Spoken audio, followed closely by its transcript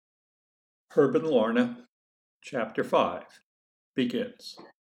Herb and Lorna, Chapter 5, begins,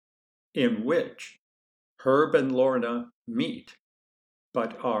 in which Herb and Lorna meet,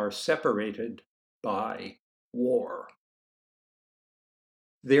 but are separated by war.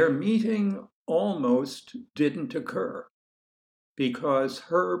 Their meeting almost didn't occur because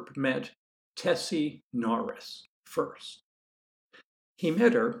Herb met Tessie Norris first. He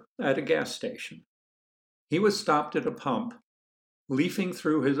met her at a gas station. He was stopped at a pump, leafing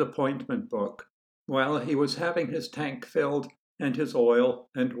through his appointment book while he was having his tank filled and his oil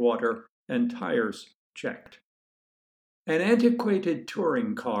and water and tires checked. An antiquated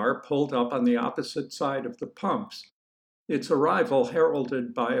touring car pulled up on the opposite side of the pumps, its arrival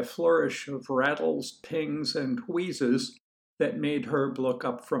heralded by a flourish of rattles, pings, and wheezes that made Herb look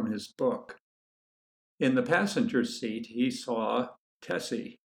up from his book. In the passenger seat, he saw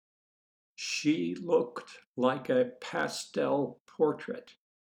Tessie. She looked like a pastel portrait.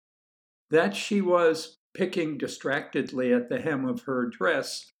 That she was picking distractedly at the hem of her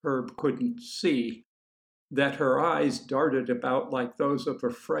dress, Herb couldn't see. That her eyes darted about like those of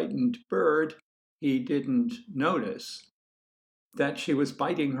a frightened bird, he didn't notice. That she was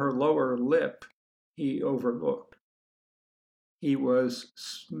biting her lower lip, he overlooked. He was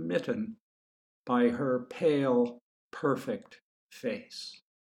smitten by her pale, perfect face.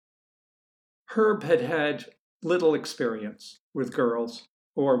 Herb had had little experience with girls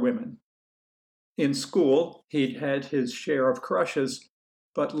or women. In school, he'd had his share of crushes,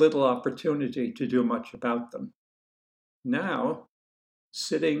 but little opportunity to do much about them. Now,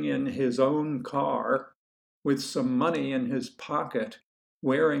 sitting in his own car, with some money in his pocket,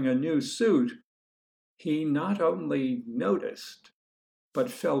 wearing a new suit, he not only noticed,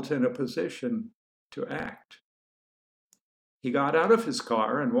 but felt in a position to act. He got out of his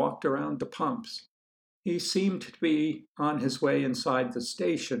car and walked around the pumps. He seemed to be on his way inside the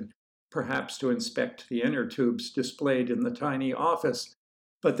station, perhaps to inspect the inner tubes displayed in the tiny office,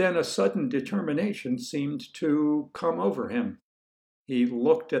 but then a sudden determination seemed to come over him. He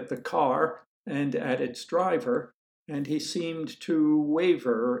looked at the car and at its driver, and he seemed to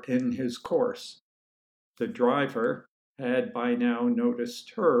waver in his course. The driver had by now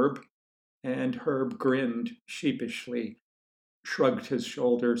noticed Herb, and Herb grinned sheepishly, shrugged his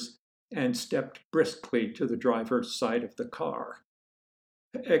shoulders, and stepped briskly to the driver's side of the car.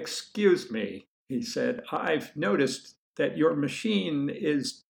 "Excuse me," he said, "I've noticed that your machine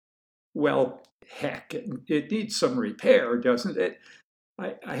is, well, heck, it needs some repair, doesn't it?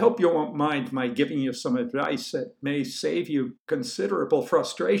 I hope you won't mind my giving you some advice that may save you considerable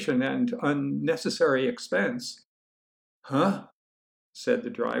frustration and unnecessary expense." "Huh?" said the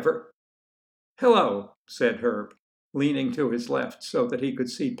driver. "Hello," said Herb, leaning to his left so that he could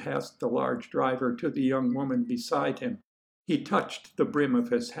see past the large driver to the young woman beside him. He touched the brim of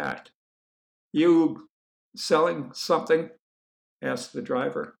his hat. "You selling something?" asked the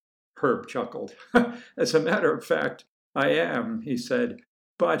driver. Herb chuckled. "As a matter of fact, I am," he said,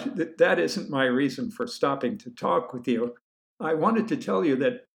 "but that isn't my reason for stopping to talk with you. I wanted to tell you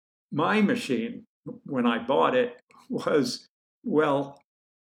that my machine, when I bought it, was, well,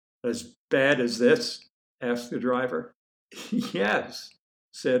 as bad as this?" asked the driver. "Yes,"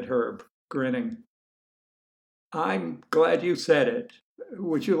 said Herb, grinning. "I'm glad you said it.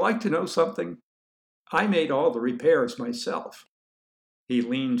 Would you like to know something? I made all the repairs myself." He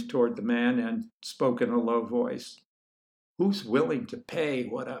leaned toward the man and spoke in a low voice. "Who's willing to pay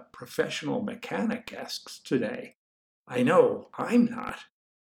what a professional mechanic asks today? I know I'm not.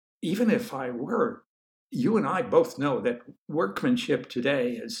 Even if I were, you and I both know that workmanship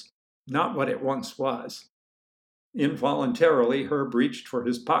today is not what it once was." Involuntarily, Herb reached for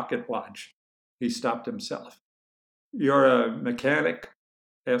his pocket watch. He stopped himself. "You're a mechanic?"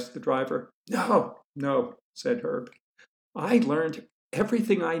 asked the driver. No, said Herb. "I learned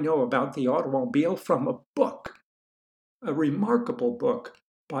everything I know about the automobile from a book, a remarkable book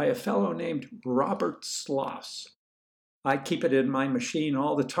by a fellow named Robert Sloss. I keep it in my machine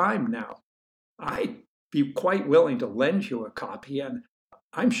all the time now. I'd be quite willing to lend you a copy, and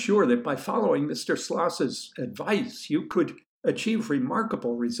I'm sure that by following Mr. Sloss's advice, you could achieve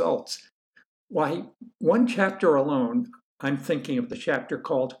remarkable results. Why, one chapter alone, I'm thinking of the chapter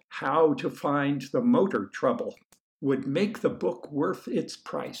called How to Find the Motor Trouble, would make the book worth its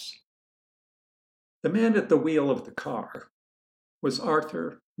price." The man at the wheel of the car was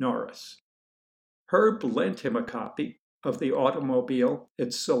Arthur Norris. Herb lent him a copy of the automobile,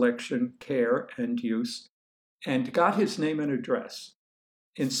 its selection, care, and use, and got his name and address,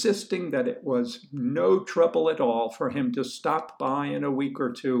 insisting that it was no trouble at all for him to stop by in a week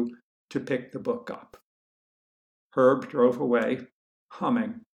or two to pick the book up. Herb drove away,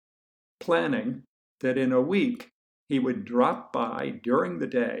 humming. planning that in a week he would drop by during the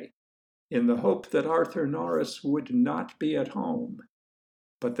day in the hope that Arthur Norris would not be at home,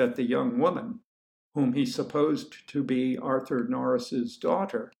 but that the young woman, whom he supposed to be Arthur Norris's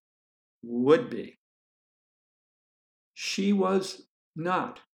daughter, would be. She was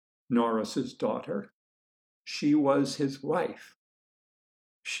not Norris's daughter. She was his wife.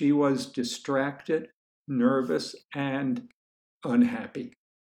 She was distracted, nervous, and unhappy.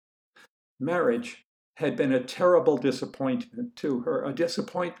 Marriage had been a terrible disappointment to her, a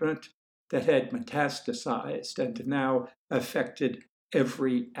disappointment that had metastasized and now affected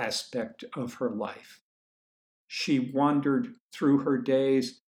every aspect of her life. She wandered through her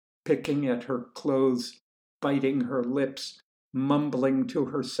days, picking at her clothes, biting her lips, mumbling to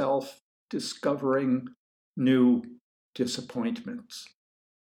herself, discovering new disappointments.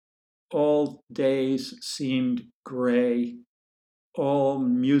 All days seemed gray. All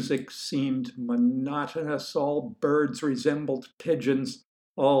music seemed monotonous. All birds resembled pigeons.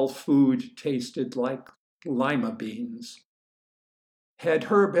 All food tasted like lima beans. Had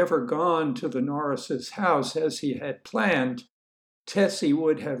Herb ever gone to the Norrises' house as he had planned, Tessie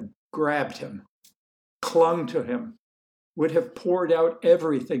would have grabbed him, clung to him, would have poured out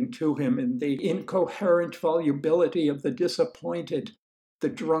everything to him in the incoherent volubility of the disappointed, the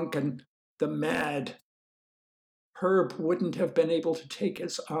drunken, the mad. Herb wouldn't have been able to take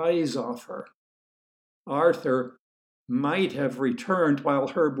his eyes off her. Arthur might have returned while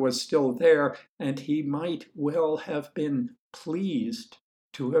Herb was still there, and he might well have been pleased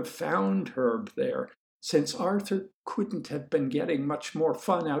to have found Herb there, since Arthur couldn't have been getting much more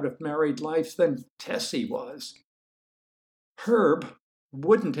fun out of married life than Tessie was. Herb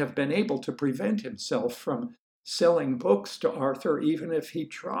wouldn't have been able to prevent himself from selling books to Arthur even if he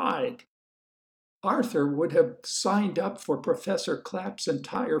tried. Arthur would have signed up for Professor Clapp's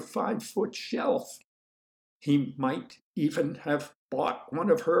entire 5-foot shelf. He might even have bought one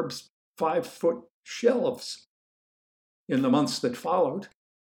of Herb's 5-foot shelves. In the months that followed,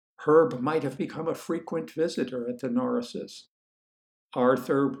 Herb might have become a frequent visitor at the Norrises.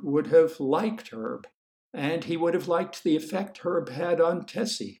 Arthur would have liked Herb, and he would have liked the effect Herb had on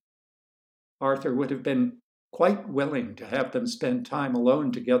Tessie. Arthur would have been quite willing to have them spend time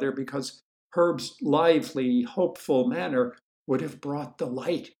alone together because Herb's lively, hopeful manner would have brought the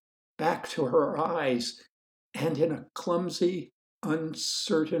light back to her eyes, and in a clumsy,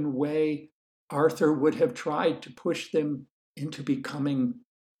 uncertain way, Arthur would have tried to push them into becoming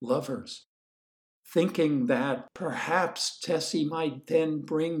lovers, thinking that perhaps Tessie might then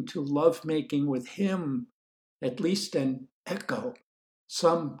bring to lovemaking with him at least an echo,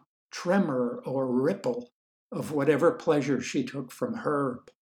 some tremor or ripple of whatever pleasure she took from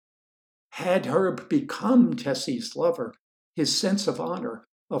Herb. Had Herb become Tessie's lover, his sense of honor,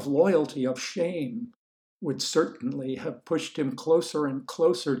 of loyalty, of shame would certainly have pushed him closer and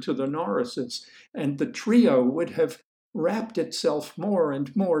closer to the Norrises, and the trio would have wrapped itself more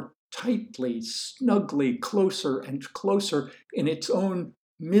and more tightly, snugly, closer and closer in its own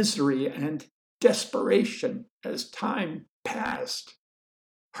misery and desperation as time passed.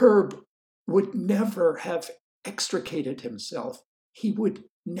 Herb would never have extricated himself. He would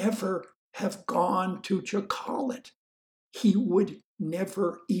never have gone to chuckled. He would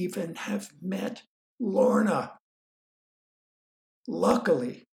never even have met Lorna.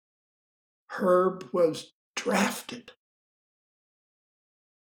 Luckily, Herb was drafted